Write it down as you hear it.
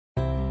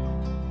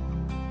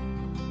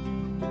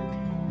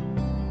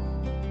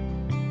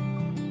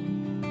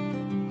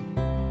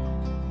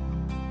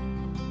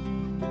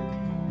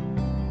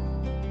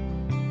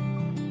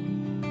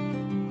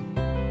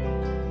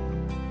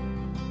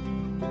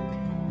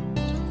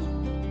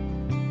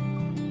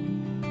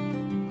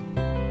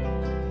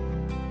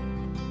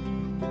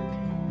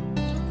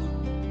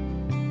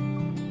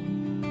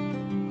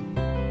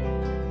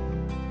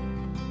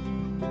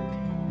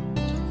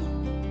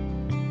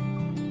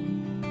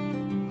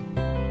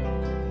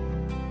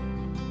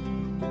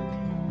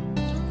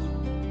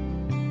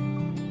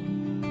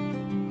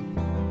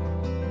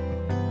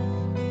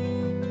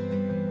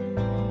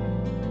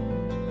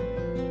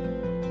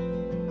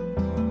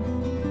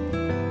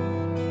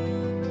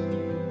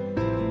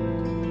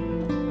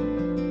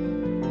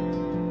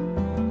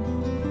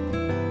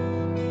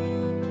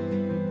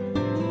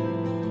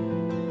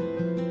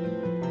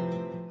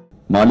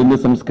മാലിന്യ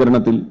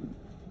സംസ്കരണത്തിൽ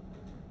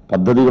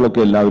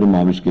പദ്ധതികളൊക്കെ എല്ലാവരും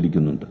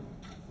ആവിഷ്കരിക്കുന്നുണ്ട്.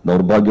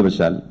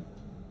 ദൗർഭാഗ്യവശാൽ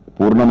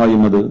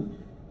പൂർണ്ണമായും അത്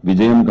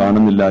വിജയം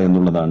കാണുന്നില്ല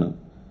എന്നുള്ളതാണ്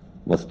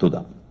വസ്തുത.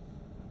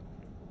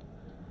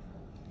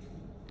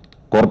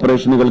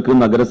 കോർപ്പറേഷനുകൾക്ക്,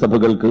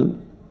 നഗരസഭകൾക്ക്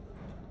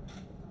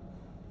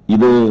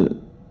ഇത്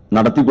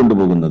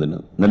നടത്തിക്കൊണ്ടുപോകുന്നതിന്,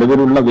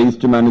 നിലവിലുള്ള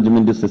വേസ്റ്റ്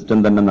മാനേജ്മെന്റ് സിസ്റ്റം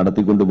തന്നെ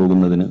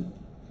നടത്തിക്കൊണ്ടുപോകുന്നതിന്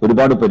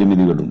ഒരുപാട്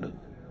പരിമിതികളുണ്ട്.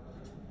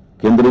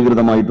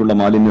 കേന്ദ്രീകൃതമായിട്ടുള്ള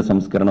മാലിന്യ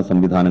സംസ്കരണ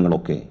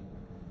സംവിധാനങ്ങളൊക്കെ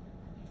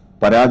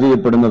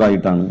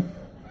പരാജയപ്പെടുന്നതായിട്ടാണ്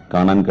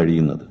കാണാൻ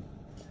കഴിയുന്നത്.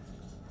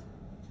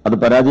 അത്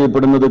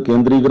പരാജയപ്പെടുന്നത്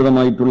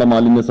കേന്ദ്രീകൃതമായിട്ടുള്ള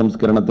മാലിന്യ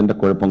സംസ്കരണത്തിന്റെ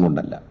കുഴപ്പം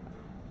കൊണ്ടല്ല.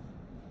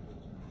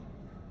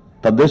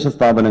 തദ്ദേശ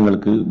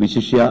സ്ഥാപനങ്ങൾക്ക്,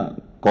 വിശിഷ്യ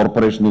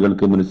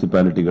കോർപ്പറേഷനുകൾക്ക്,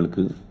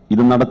 മുനിസിപ്പാലിറ്റികൾക്ക്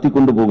ഇത്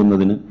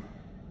നടത്തിക്കൊണ്ടുപോകുന്നതിന്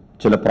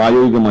ചില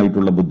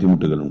പ്രായോഗികമായിട്ടുള്ള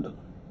ബുദ്ധിമുട്ടുകളുണ്ട്.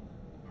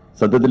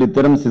 സത്യത്തിൽ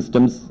ഇത്തരം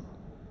സിസ്റ്റംസ്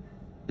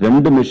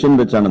 2 മെഷീൻ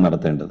വെച്ചാണ്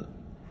നടത്തേണ്ടത്.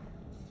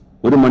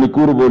 1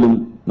 മണിക്കൂർ പോലും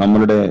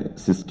നമ്മളുടെ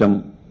സിസ്റ്റം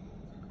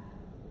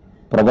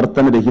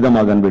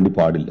പ്രവർത്തനരഹിതമാകാൻ വേണ്ടി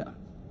പാടില്ല.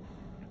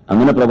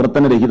 അങ്ങനെ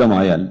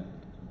പ്രവർത്തനരഹിതമായാൽ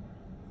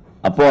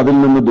അപ്പോൾ അതിൽ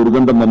നിന്ന്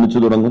ദുർഗന്ധം വമിച്ചു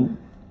തുടങ്ങും,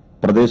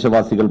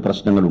 പ്രദേശവാസികൾ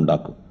പ്രശ്നങ്ങൾ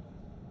ഉണ്ടാക്കും.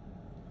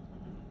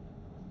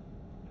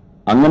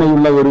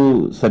 അങ്ങനെയുള്ള ഒരു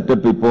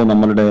സെറ്റപ്പ് ഇപ്പോൾ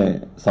നമ്മളുടെ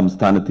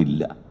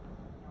സംസ്ഥാനത്തില്ല.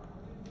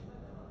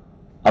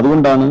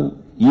 അതുകൊണ്ടാണ്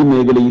ഈ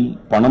മേഖലയിൽ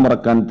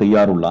പണമിറക്കാൻ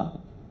തയ്യാറുള്ള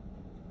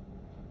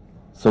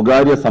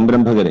സ്വകാര്യ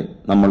സംരംഭകരെ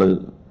നമ്മൾ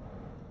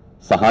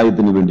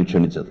സഹായത്തിന് വേണ്ടി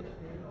ക്ഷണിച്ചത്.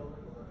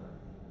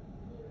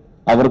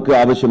 അവർക്ക്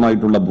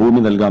ആവശ്യമായിട്ടുള്ള ഭൂമി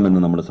നൽകാമെന്ന്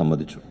നമ്മൾ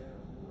സമ്മതിച്ചു.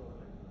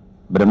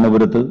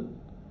 ബ്രഹ്മപുരത്ത്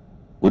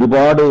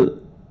ഒരുപാട്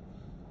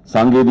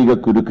സാങ്കേതിക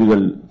കുരുക്കുകൾ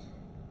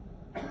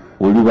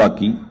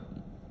ഒഴിവാക്കി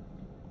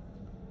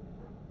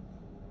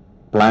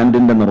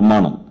പ്ലാന്റിന്റെ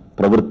നിർമ്മാണം,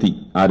 പ്രവൃത്തി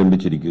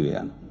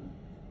ആരംഭിച്ചിരിക്കുകയാണ്.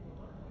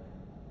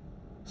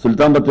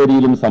 സുൽത്താൻ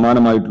ബത്തേരിയിലും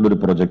സമാനമായിട്ടുള്ളൊരു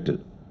പ്രൊജക്ട്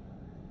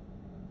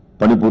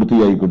പണി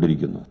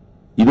പൂർത്തിയായിക്കൊണ്ടിരിക്കുന്നു.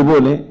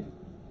 ഇതുപോലെ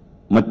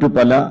മറ്റു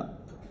പല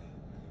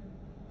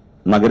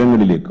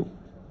നഗരങ്ങളിലേക്കും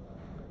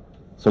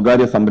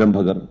സ്വകാര്യ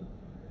സംരംഭകർ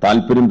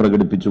താൽപര്യം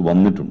പ്രകടിപ്പിച്ചു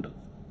വന്നിട്ടുണ്ട്.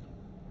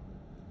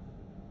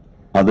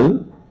 അത്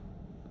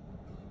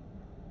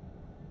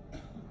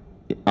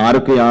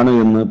ആരൊക്കെയാണ്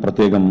എന്ന്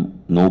പ്രത്യേകം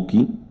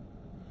നോക്കി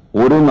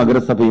ഓരോ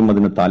നഗരസഭയും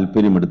അതിന്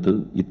താൽപര്യമെടുത്ത്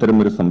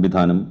ഇത്തരമൊരു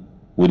സംവിധാനം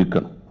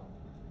ഒരുക്കണം.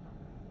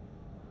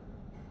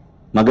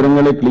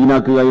 നഗരങ്ങളെ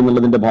ക്ലീനാക്കുക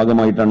എന്നുള്ളതിന്റെ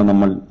ഭാഗമായിട്ടാണ്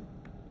നമ്മൾ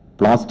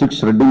പ്ലാസ്റ്റിക്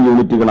ഷ്രെഡിംഗ്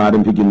യൂണിറ്റുകൾ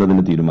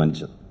ആരംഭിക്കുന്നതിന്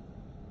തീരുമാനിച്ചത്.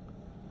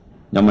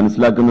 ഞാൻ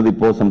മനസ്സിലാക്കുന്നത്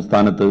ഇപ്പോൾ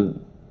സംസ്ഥാനത്ത്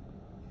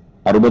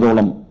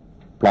 60ഓളം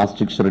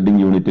പ്ലാസ്റ്റിക്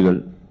ഷ്രെഡിംഗ് യൂണിറ്റുകൾ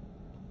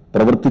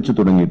പ്രവർത്തിച്ചു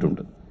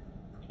തുടങ്ങിയിട്ടുണ്ട്.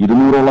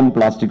 200ഓളം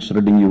പ്ലാസ്റ്റിക്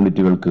ഷ്രെഡിംഗ്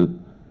യൂണിറ്റുകൾക്ക്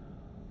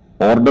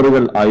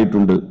ഓർഡറുകൾ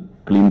ആയിട്ടുണ്ട്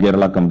ക്ലീൻ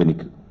കേരള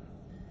കമ്പനിക്ക്.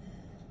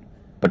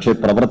 പക്ഷേ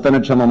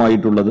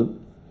പ്രവർത്തനക്ഷമമായിട്ടുള്ളത്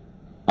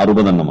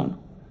 60 എണ്ണമാണ്.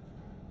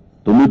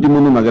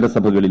 93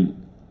 നഗരസഭകളിൽ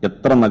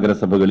എത്ര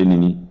നഗരസഭകളിൽ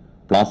ഇനി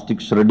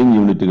പ്ലാസ്റ്റിക് ഷ്രെഡിംഗ്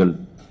യൂണിറ്റുകൾ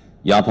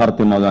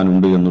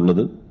യാഥാർത്ഥ്യമാകാനുണ്ട്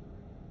എന്നുള്ളത്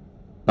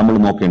നമ്മൾ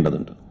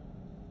നോക്കേണ്ടതുണ്ട്.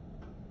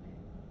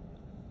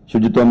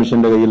 ശുചിത്വ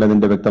മിഷന്റെ കയ്യിൽ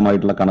അതിന്റെ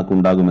വ്യക്തമായിട്ടുള്ള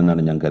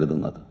കണക്കുണ്ടാകുമെന്നാണ് ഞാൻ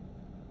കരുതുന്നത്.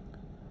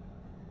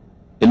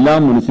 എല്ലാ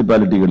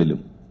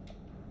മുനിസിപ്പാലിറ്റികളിലും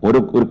ഒരു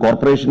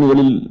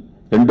കോർപ്പറേഷനുകളിൽ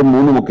 2ഉം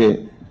 3ഉം ഒക്കെ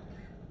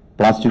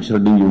പ്ലാസ്റ്റിക്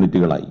ഷ്രെഡിംഗ്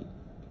യൂണിറ്റുകളായി.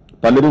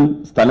 പലരും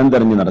സ്ഥലം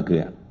തെരഞ്ഞു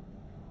നടക്കുകയാണ്.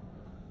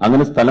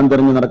 അങ്ങനെ സ്ഥലം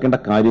തെരഞ്ഞു നടക്കേണ്ട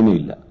കാര്യമേ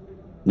ഇല്ല.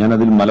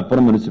 ഞാനതിൽ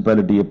മലപ്പുറം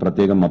മുനിസിപ്പാലിറ്റിയെ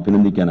പ്രത്യേകം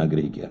അഭിനന്ദിക്കാൻ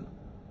ആഗ്രഹിക്കുകയാണ്.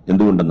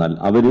 എന്തുകൊണ്ടെന്നാൽ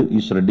അവർ ഈ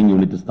ഷ്രെഡിംഗ്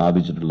യൂണിറ്റ്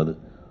സ്ഥാപിച്ചിട്ടുള്ളത്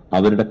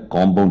അവരുടെ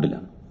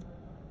കോമ്പൗണ്ടിലാണ്.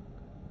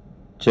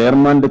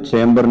 ചെയർമാന്റെ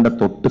ചേംബറിന്റെ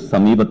തൊട്ട്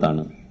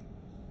സമീപത്താണ്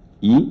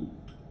ഈ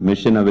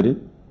മെഷീൻ അവർ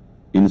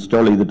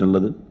ഇൻസ്റ്റാൾ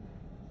ചെയ്തിട്ടുള്ളത്,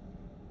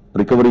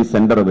 റിക്കവറി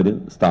സെന്റർ അവർ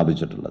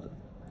സ്ഥാപിച്ചിട്ടുള്ളത്.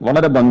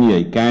 വളരെ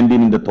ഭംഗിയായി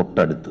ക്യാന്റീനിന്റെ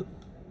തൊട്ടടുത്ത്.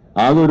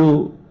 ആകെ ഒരു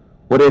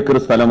ഏക്കർ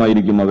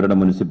സ്ഥലമായിരിക്കും അവരുടെ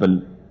മുനിസിപ്പൽ,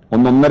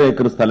 1.5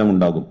 ഏക്കർ സ്ഥലം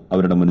ഉണ്ടാകും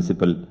അവരുടെ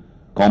മുനിസിപ്പൽ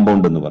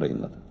കോമ്പൗണ്ട് എന്ന്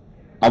പറയുന്നത്.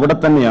 അവിടെ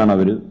തന്നെയാണ്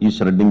അവർ ഈ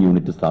ഷ്രെഡിംഗ്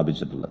യൂണിറ്റ്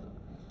സ്ഥാപിച്ചിട്ടുള്ളത്.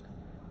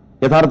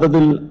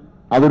 യഥാർത്ഥത്തിൽ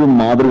അതൊരു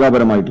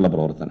മാതൃകാപരമായിട്ടുള്ള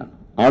പ്രവർത്തനമാണ്.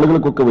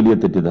 ആളുകൾക്കൊക്കെ വലിയ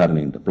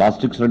തെറ്റിദ്ധാരണയുണ്ട്.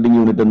 പ്ലാസ്റ്റിക് ഷ്രെഡിംഗ്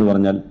യൂണിറ്റ് എന്ന്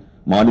പറഞ്ഞാൽ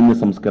മാലിന്യ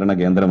സംസ്കരണ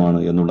കേന്ദ്രമാണ്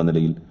എന്നുള്ള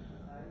നിലയിൽ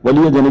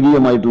വലിയ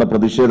ജനകീയമായിട്ടുള്ള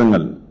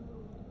പ്രതിഷേധങ്ങൾ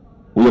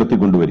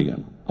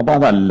ഉയർത്തിക്കൊണ്ടുവരികയാണ്. അപ്പൊ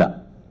അതല്ല,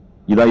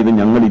 ഇത്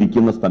ഞങ്ങൾ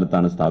ഇരിക്കുന്ന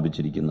സ്ഥലത്താണ്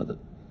സ്ഥാപിച്ചിരിക്കുന്നത്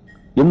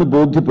എന്ന്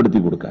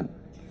ബോധ്യപ്പെടുത്തി കൊടുക്കാൻ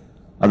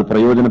അത്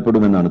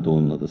പ്രയോജനപ്പെടുമെന്നാണ്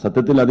തോന്നുന്നത്.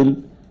 സത്യത്തിൽ അതിൽ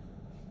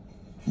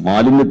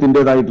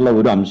മാലിന്യത്തിൻ്റെതായിട്ടുള്ള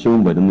ഒരു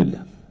അംശവും വരുന്നില്ല.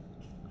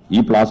 ഈ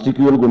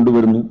പ്ലാസ്റ്റിക്കുകൾ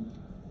കൊണ്ടുവരുന്നു,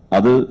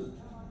 അത്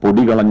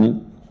പൊടി കളഞ്ഞ്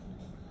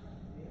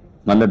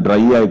നല്ല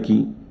ഡ്രൈ ആക്കി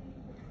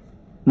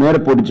നേരെ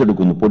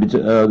പൊടിച്ചെടുക്കുന്നു,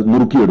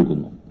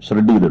 നുറുക്കിയെടുക്കുന്നു,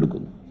 ഷ്രെഡ്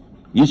ചെയ്തെടുക്കുന്നു.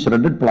 ഈ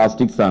ഷ്രെഡഡ്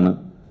പ്ലാസ്റ്റിക്സ് ആണ്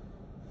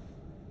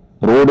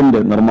റോഡിന്റെ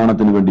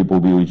നിർമ്മാണത്തിന് വേണ്ടി ഇപ്പോൾ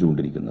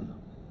ഉപയോഗിച്ചുകൊണ്ടിരിക്കുന്നത്.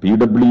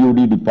 PWD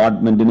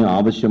ഡിപ്പാർട്ട്മെന്റിന്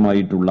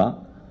ആവശ്യമായിട്ടുള്ള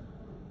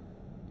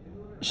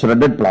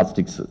ഷ്രെഡഡ്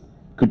പ്ലാസ്റ്റിക്സ്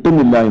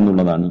കിട്ടുന്നില്ല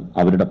എന്നുള്ളതാണ്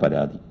അവരുടെ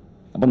പരാതി.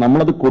 അപ്പൊ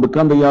നമ്മളത്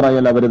കൊടുക്കാൻ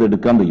തയ്യാറായാൽ അവരത്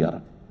എടുക്കാൻ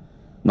തയ്യാറാണ്.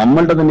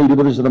 നമ്മളുടെ തന്നെ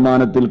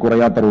 20%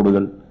 കുറയാത്ത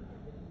റോഡുകൾ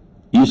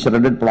ഈ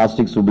ഷ്രെഡഡ്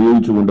പ്ലാസ്റ്റിക്സ്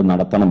ഉപയോഗിച്ചുകൊണ്ട്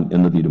നടത്തണം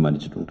എന്ന്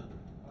തീരുമാനിച്ചിട്ടുണ്ട്.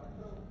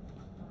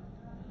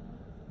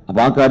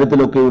 അപ്പൊ ആ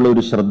കാര്യത്തിലൊക്കെയുള്ള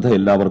ഒരു ശ്രദ്ധ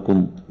എല്ലാവർക്കും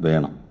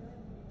വേണം.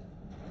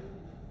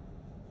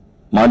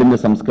 മാലിന്യ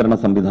സംസ്കരണ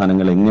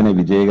സംവിധാനങ്ങൾ എങ്ങനെ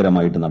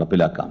വിജയകരമായിട്ട്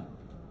നടപ്പിലാക്കാം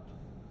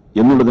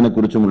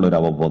എന്നുള്ളതിനെക്കുറിച്ചുമുള്ള ഒരു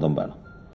അവബോധം വേണം.